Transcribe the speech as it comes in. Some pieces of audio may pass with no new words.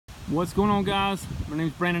What's going on, guys? My name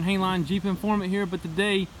is Brandon Hainline, Jeep Informant here, but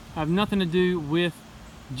today I have nothing to do with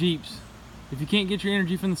Jeeps. If you can't get your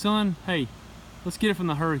energy from the sun, hey, let's get it from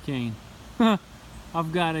the hurricane.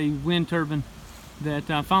 I've got a wind turbine that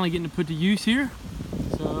I'm finally getting to put to use here.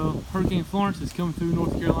 So Hurricane Florence is coming through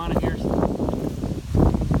North Carolina here.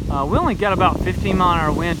 We only got about 15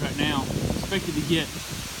 mile-an-hour wind right now. Expected to get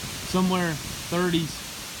somewhere 30s.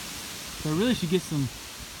 So I really should get some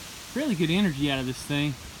fairly good energy out of this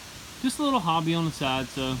thing. Just a little hobby on the side,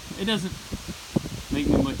 so it doesn't make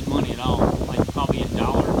me much money at all. Like probably $1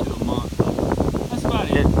 or $2 a month. But that's about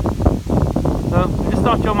it. So I just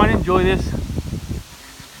thought y'all might enjoy this.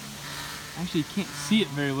 Actually, you can't see it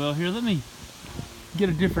very well here. Let me get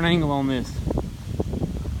a different angle on this.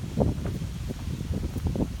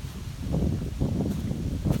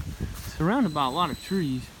 Surrounded by a lot of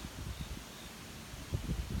trees.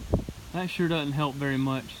 That sure doesn't help very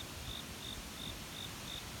much.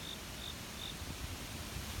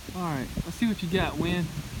 Alright, let's see what you got, wind.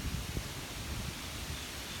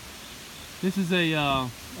 This is a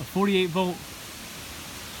 48 volt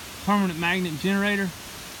permanent magnet generator.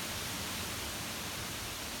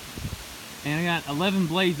 And I got 11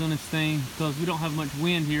 blades on this thing because we don't have much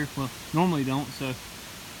wind here. Well, normally don't, so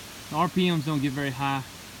the RPMs don't get very high.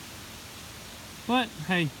 But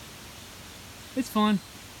hey, it's fun.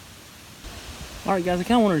 Alright guys, I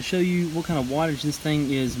kind of wanted to show you what kind of wattage this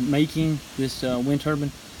thing is making, this wind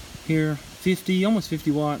turbine here. 50, almost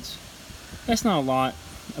 50 watts. That's not a lot.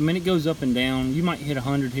 I mean, it goes up and down. You might hit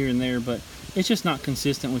 100 here and there, but it's just not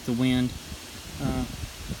consistent with the wind.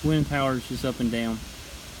 Wind power is just up and down.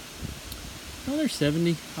 Oh, there's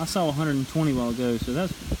 70. I saw 120 a while ago, so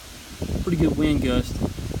that's pretty good wind gust.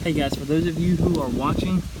 Hey guys, for those of you who are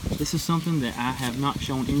watching, this is something that I have not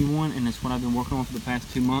shown anyone, and it's what I've been working on for the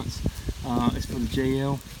past 2 months. It's for the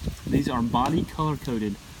JL. These are body color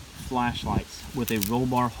coded flashlights with a roll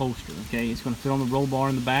bar holster. Okay, it's going to fit on the roll bar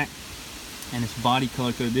in the back, and it's body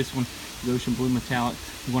color coded. This one is ocean blue metallic.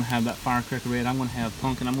 I'm going to have that firecracker red. I'm going to have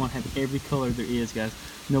pumpkin. I'm going to have every color there is, guys.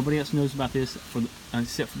 Nobody else knows about this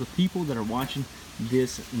except for the people that are watching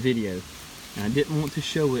this video. And I didn't want to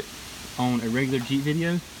show it on a regular Jeep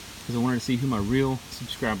video because I wanted to see who my real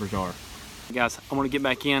subscribers are. Guys, I want to get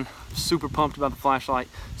back in. I'm super pumped about the flashlight,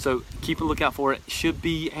 so keep a lookout for it. Should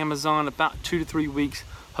be Amazon about 2 to 3 weeks.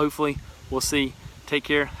 Hopefully, we'll see. Take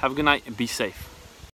care, have a good night, and be safe.